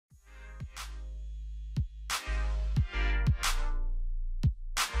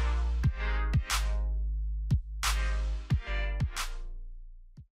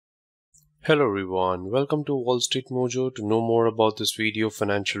Hello everyone, welcome to Wall Street Mojo. To know more about this video,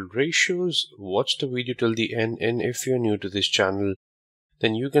 financial ratios, watch the video till the end, and if you're new to this channel,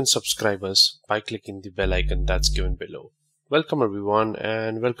 then you can subscribe us by clicking the bell icon that's given below. Welcome everyone,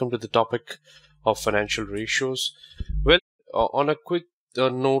 and welcome to the topic of financial ratios. Well, on a quick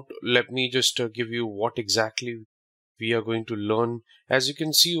note, let me just give you what exactly we are going to learn. As you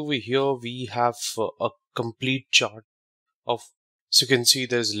can see over here, we have a complete chart of, so you can see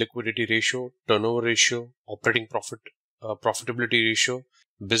there's liquidity ratio, turnover ratio, operating profit, profitability ratio,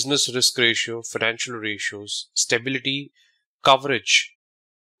 business risk ratio, financial ratios, stability, coverage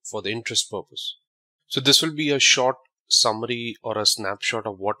for the interest purpose. So this will be a short summary or a snapshot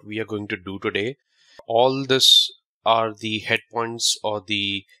of what we are going to do today. All this are the head points or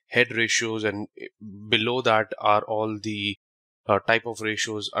the head ratios, and below that are all the type of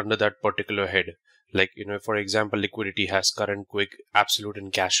ratios under that particular head. Like, for example, liquidity has current, quick, absolute,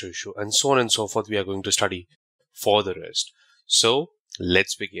 and cash ratio, and so on and so forth. We are going to study for the rest. So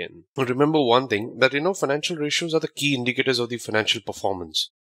let's begin. Remember one thing, that financial ratios are the key indicators of the financial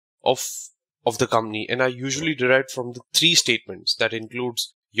performance of the company, and are usually derived from the three statements that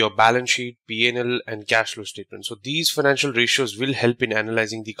includes your balance sheet, P&L, and cash flow statement. So these financial ratios will help in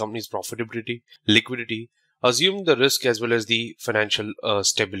analyzing the company's profitability, liquidity, assume the risk, as well as the financial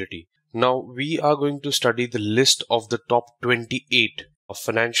stability. Now we are going to study the list of the top 28 of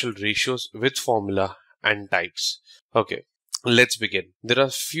financial ratios with formula and types. Okay, let's begin. There are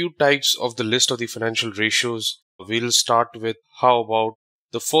few types of the list of the financial ratios. We'll start with, how about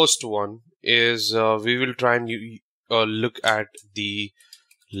the first one is, we will try and look at the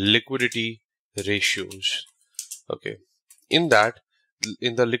liquidity ratios. Okay, in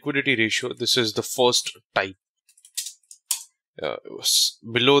the liquidity ratio, this is the first type.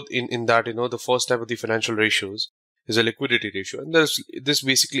 Below in that, the first type of the financial ratios is a liquidity ratio, and this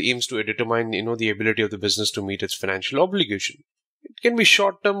basically aims to determine the ability of the business to meet its financial obligation. It can be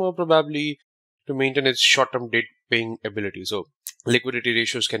short term or probably to maintain its short term debt paying ability. So liquidity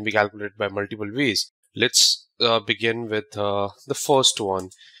ratios can be calculated by multiple ways. Let's begin with the first one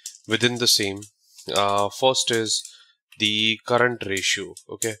within the same. First is the current ratio.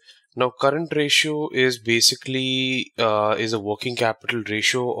 Okay, now current ratio is basically is a working capital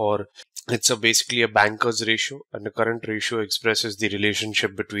ratio, or it's basically a banker's ratio, and the current ratio expresses the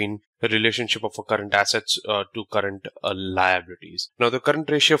relationship of a current assets to current liabilities. Now the current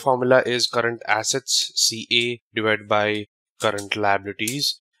ratio formula is current assets CA divided by current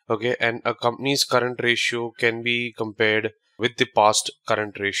liabilities. Okay, and a company's current ratio can be compared with the past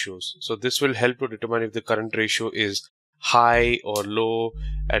current ratios. So this will help to determine if the current ratio is high or low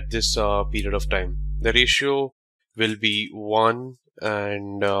at this period of time. The ratio will be 1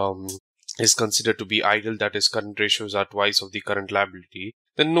 and is considered to be ideal, that is current ratios are twice of the current liability.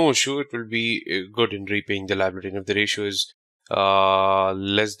 Then no issue, it will be good in repaying the liability. And if the ratio is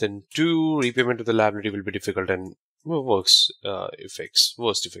less than 2, repayment of the liability will be difficult, and worst effects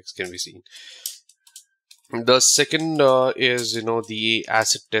can be seen. The second is the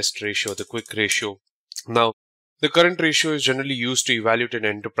asset test ratio, the quick ratio. Now the current ratio is generally used to evaluate an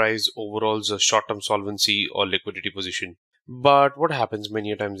enterprise overall's short-term solvency or liquidity position. But what happens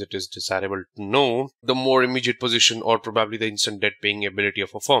many times, it is desirable to know the more immediate position or probably the instant debt paying ability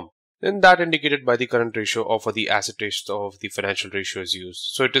of a firm. Then that indicated by the current ratio or for the asset test of the financial ratio is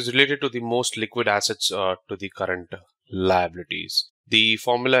used. So it is related to the most liquid assets to the current liabilities. The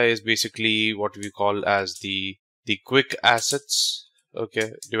formula is basically what we call as the quick assets,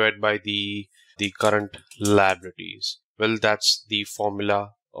 okay, divided by the current liabilities. Well, that's the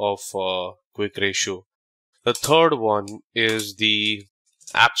formula of quick ratio. The third one is the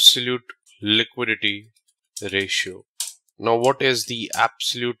absolute liquidity ratio. Now, what is the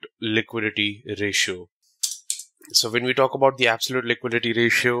absolute liquidity ratio? So when we talk about the absolute liquidity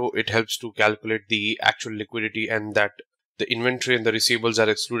ratio, it helps to calculate the actual liquidity, and that the inventory and the receivables are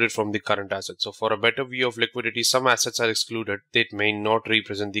excluded from the current assets. So for a better view of liquidity, some assets are excluded that may not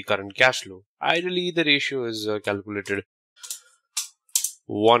represent the current cash flow. Ideally, the ratio is calculated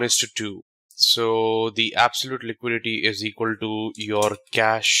 1:2. So the absolute liquidity is equal to your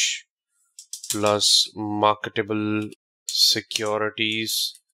cash plus marketable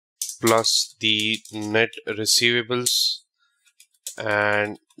securities plus the net receivables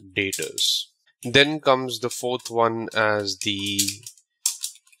and debtors. Then comes the fourth one as the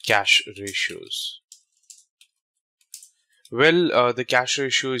cash ratios. Well, the cash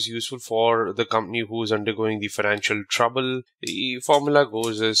ratio is useful for the company who is undergoing the financial trouble. The formula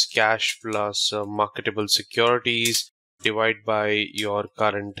goes as cash plus marketable securities divided by your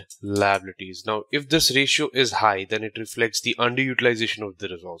current liabilities. Now, if this ratio is high, then it reflects the underutilization of the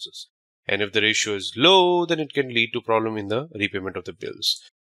resources. And if the ratio is low, then it can lead to problem in the repayment of the bills.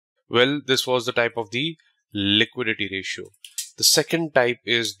 Well, this was the type of the liquidity ratio. The second type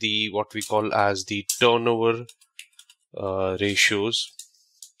is the what we call as the turnover ratios,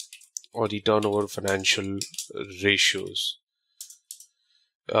 or the turnover financial ratios.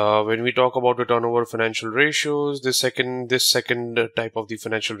 When we talk about the turnover financial ratios, this second type of the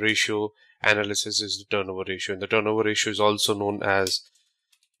financial ratio analysis is the turnover ratio, and the turnover ratio is also known as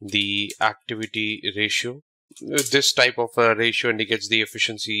the activity ratio. This type of ratio indicates the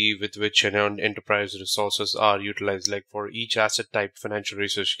efficiency with which an enterprise resources are utilized. Like for each asset type, financial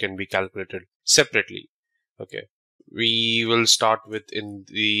ratios can be calculated separately. Okay, we will start with in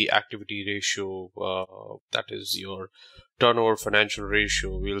the activity ratio, that is your turnover financial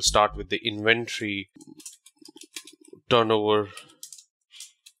ratio. We'll start with the inventory turnover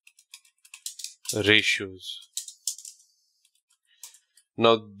ratios.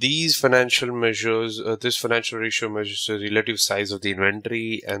 Now these financial measures, this financial ratio measures the relative size of the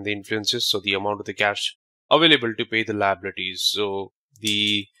inventory and the influences, so the amount of the cash available to pay the liabilities. So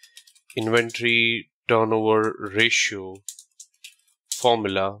the inventory turnover ratio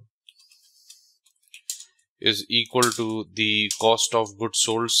formula is equal to the cost of goods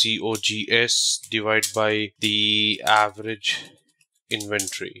sold, COGS, divided by the average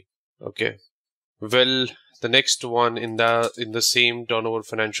inventory. Okay, well, the next one in the same turnover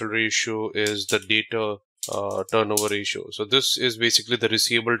financial ratio is the data turnover ratio. So this is basically the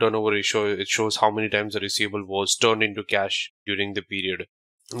receivable turnover ratio. It shows how many times the receivable was turned into cash during the period.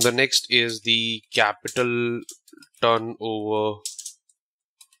 The next is the capital turnover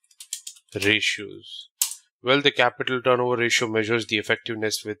ratios. Well, the capital turnover ratio measures the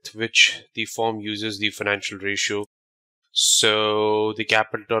effectiveness with which the firm uses the financial ratio. So the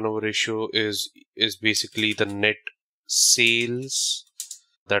capital turnover ratio is basically the net sales,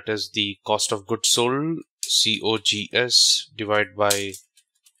 that is the cost of goods sold, COGS, divided by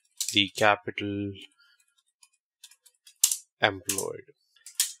the capital employed.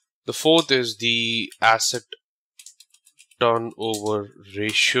 The fourth is the asset turnover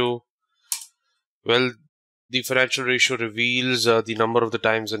ratio. Well, the financial ratio reveals the number of the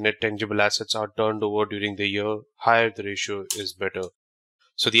times the net tangible assets are turned over during the year. Higher the ratio is better.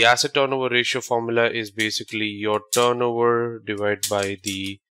 So the asset turnover ratio formula is basically your turnover divided by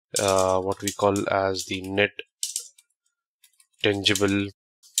the what we call as the net tangible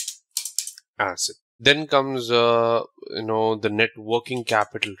asset. Then comes the net working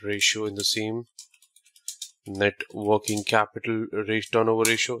capital ratio in the same net working capital turnover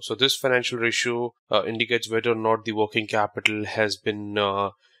ratio. So this financial ratio indicates whether or not the working capital has been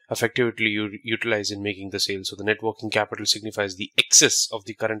effectively utilized in making the sale. So the net working capital signifies the excess of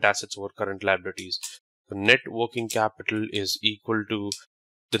the current assets over current liabilities. The net working capital is equal to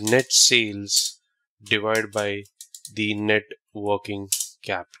the net sales divided by the net working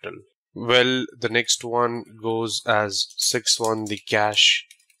capital. Well, the next one goes as sixth one, the cash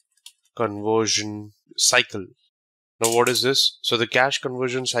conversion cycle. Now what is this? So the cash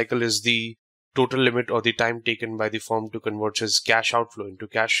conversion cycle is the total limit or the time taken by the firm to convert his cash outflow into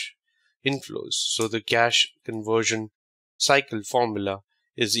cash inflows. So the cash conversion cycle formula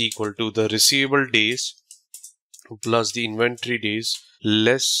is equal to the receivable days plus the inventory days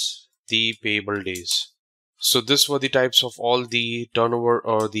less the payable days. So this were the types of all the turnover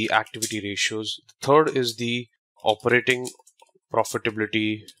or the activity ratios. The third is the operating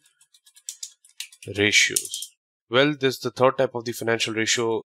profitability ratios. Well, the third type of the financial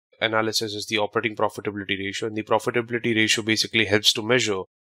ratio analysis is the operating profitability ratio, and the profitability ratio basically helps to measure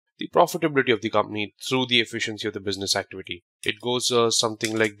the profitability of the company through the efficiency of the business activity. It goes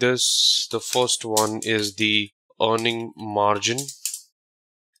something like this. The first one is the earning margin.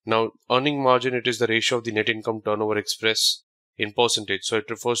 Now, earning margin, it is the ratio of the net income turnover expressed in percentage. So it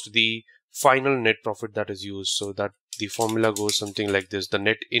refers to the final net profit that is used. So that the formula goes something like this: the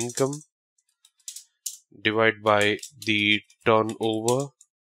net income divided by the turnover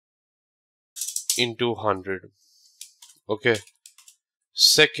into 100. Okay.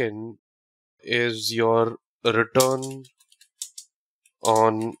 Second is your return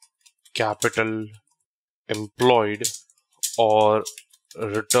on capital employed, or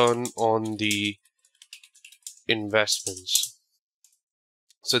return on the investments.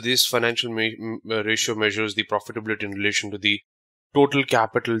 So this financial ratio measures the profitability in relation to the total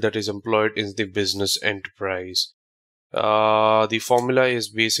capital that is employed in the business enterprise. The formula is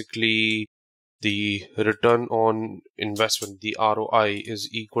basically the return on investment, the ROI, is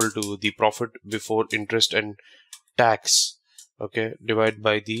equal to the profit before interest and tax, okay, divided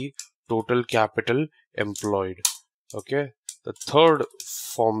by the total capital employed. Okay, the third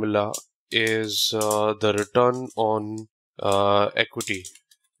formula is the return on equity.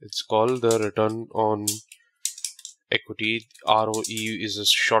 It's called the return on equity. ROE is a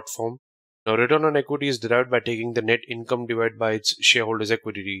short form. Now, return on equity is derived by taking the net income divided by its shareholders'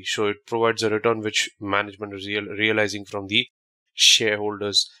 equity. So it provides a return which management is realizing from the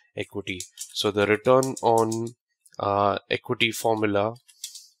shareholders' equity. So the return on equity formula,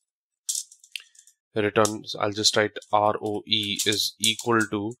 returns, I'll just write ROE is equal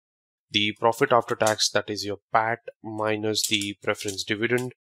to the profit after tax, that is your PAT, minus the preference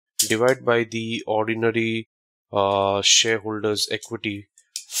dividend, divided by the ordinary shareholders equity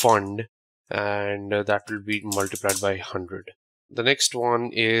fund, and that will be multiplied by 100. The next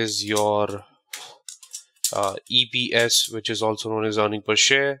one is your EPS, which is also known as earning per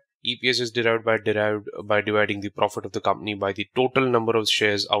share. EPS is derived by dividing the profit of the company by the total number of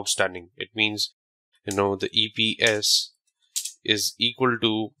shares outstanding. It means, the EPS is equal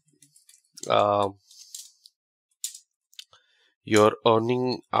to your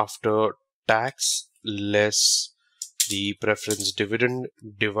earning after tax less the preference dividend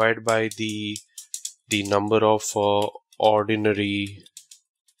divided by the number of ordinary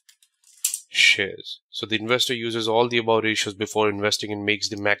shares. So the investor uses all the above ratios before investing and makes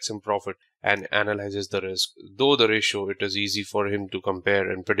the maximum profit and analyzes the risk. Though the ratio, it is easy for him to compare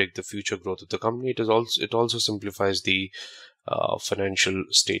and predict the future growth of the company. It also simplifies the financial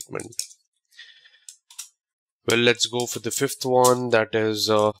statement. Well, let's go for the fifth one. That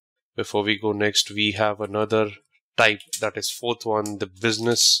is, before we go next, we have another type, that is fourth one, the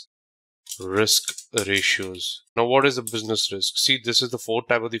business risk ratios. Now, what is the business risk? See, this is the fourth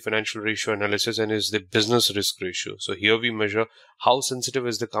type of the financial ratio analysis and is the business risk ratio. So here we measure how sensitive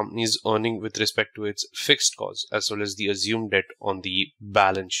is the company's earning with respect to its fixed costs as well as the assumed debt on the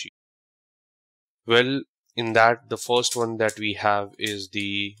balance sheet. Well, in that, the first one that we have is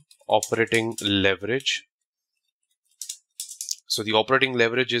the operating leverage. So the operating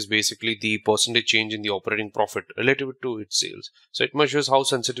leverage is basically the percentage change in the operating profit relative to its sales. So it measures how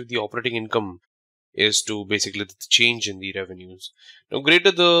sensitive the operating income is to basically the change in the revenues. Now,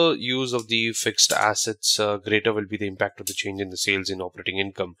 greater the use of the fixed assets, greater will be the impact of the change in the sales in operating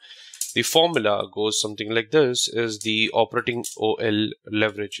income. The formula goes something like this: is the operating OL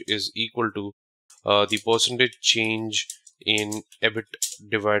leverage is equal to the percentage change in EBIT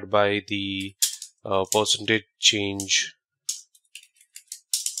divided by the percentage change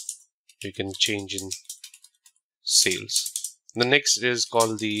you can change in sales. The next is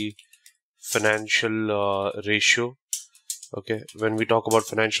called the financial ratio. Okay, when we talk about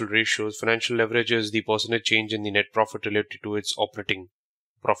financial ratios, financial leverage is the percentage change in the net profit related to its operating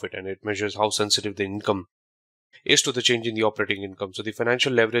profit, and it measures how sensitive the income is to the change in the operating income. So the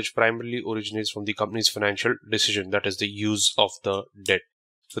financial leverage primarily originates from the company's financial decision, that is the use of the debt.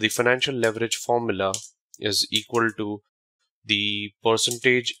 So the financial leverage formula is equal to the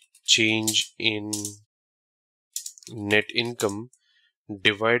percentage change in net income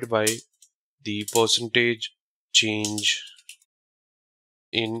divided by the percentage change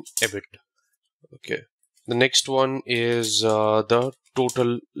in EBIT. Okay. The next one is the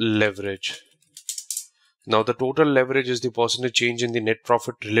total leverage. Now, the total leverage is the percentage change in the net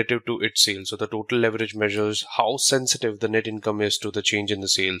profit relative to its sales. So the total leverage measures how sensitive the net income is to the change in the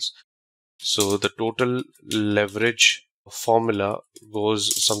sales. So the total leverage formula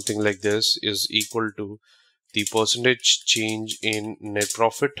goes something like this: is equal to the percentage change in net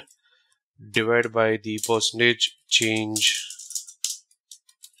profit divided by the percentage change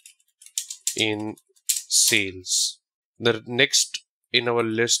in sales. The next in our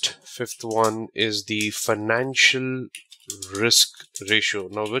list, fifth one, is the financial risk ratio.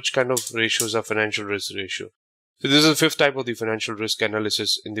 Now, which kind of ratios are financial risk ratio? So this is the fifth type of the financial risk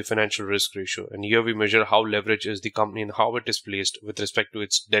analysis in the financial risk ratio. And here we measure how leverage is the company and how it is placed with respect to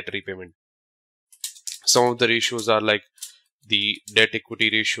its debt repayment. Some of the ratios are like the debt equity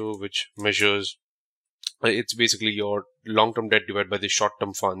ratio, which measures, it's basically your long-term debt divided by the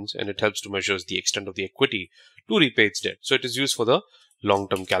short-term funds, and it helps to measure the extent of the equity to repay its debt. So it is used for the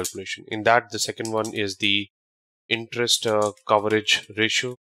long-term calculation. In that, the second one is the interest coverage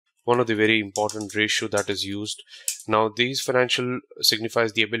ratio, one of the very important ratio that is used. Now, these financial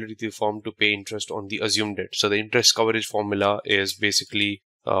signifies the ability of the firm to pay interest on the assumed debt. So the interest coverage formula is basically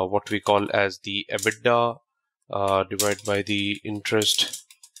what we call as the EBITDA divided by the interest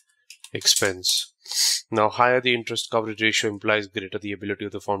expense. Now, higher the interest coverage ratio implies greater the ability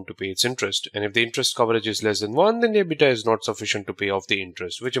of the firm to pay its interest. And if the interest coverage is less than 1, then the EBITDA is not sufficient to pay off the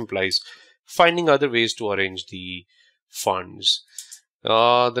interest, which implies finding other ways to arrange the funds.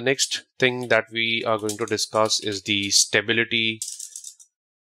 The next thing that we are going to discuss is the stability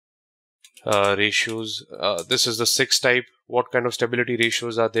ratios. This is the sixth type. What kind of stability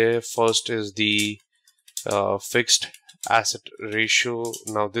ratios are there? First is the fixed asset ratio.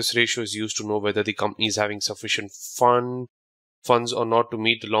 Now this ratio is used to know whether the company is having sufficient funds or not to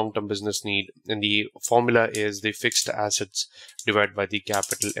meet the long-term business need, and the formula is the fixed assets divided by the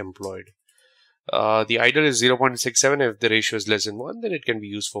capital employed. The ideal is 0.67. If the ratio is less than 1, then it can be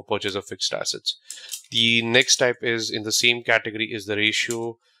used for purchase of fixed assets. The next type is in the same category is the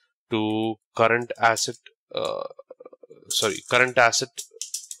ratio to current asset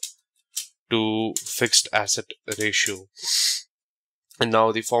to fixed asset ratio. And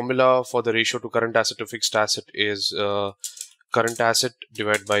now the formula for the ratio to current asset to fixed asset is current asset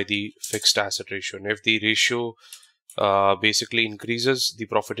divided by the fixed asset ratio. And if the ratio basically increases, the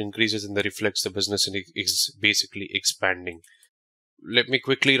profit increases, and that reflects the business is basically expanding. Let me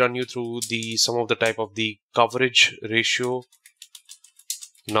quickly run you through some of the type of the coverage ratio.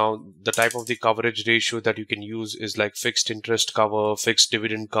 Now, the type of the coverage ratio that you can use is like fixed interest cover, fixed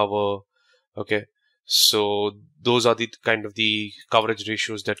dividend cover. Okay, so those are the kind of the coverage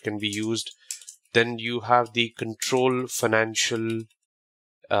ratios that can be used. Then you have the control financial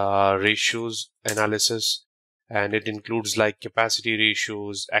ratios analysis, and it includes like capacity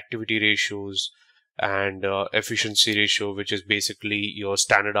ratios, activity ratios, and efficiency ratio, which is basically your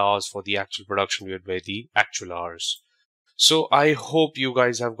standard hours for the actual production divided by the actual hours. So I hope you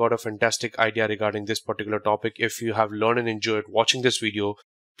guys have got a fantastic idea regarding this particular topic. If you have learned and enjoyed watching this video,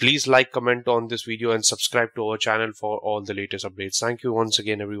 please like, comment on this video, and subscribe to our channel for all the latest updates. Thank you once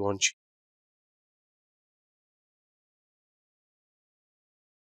again, everyone.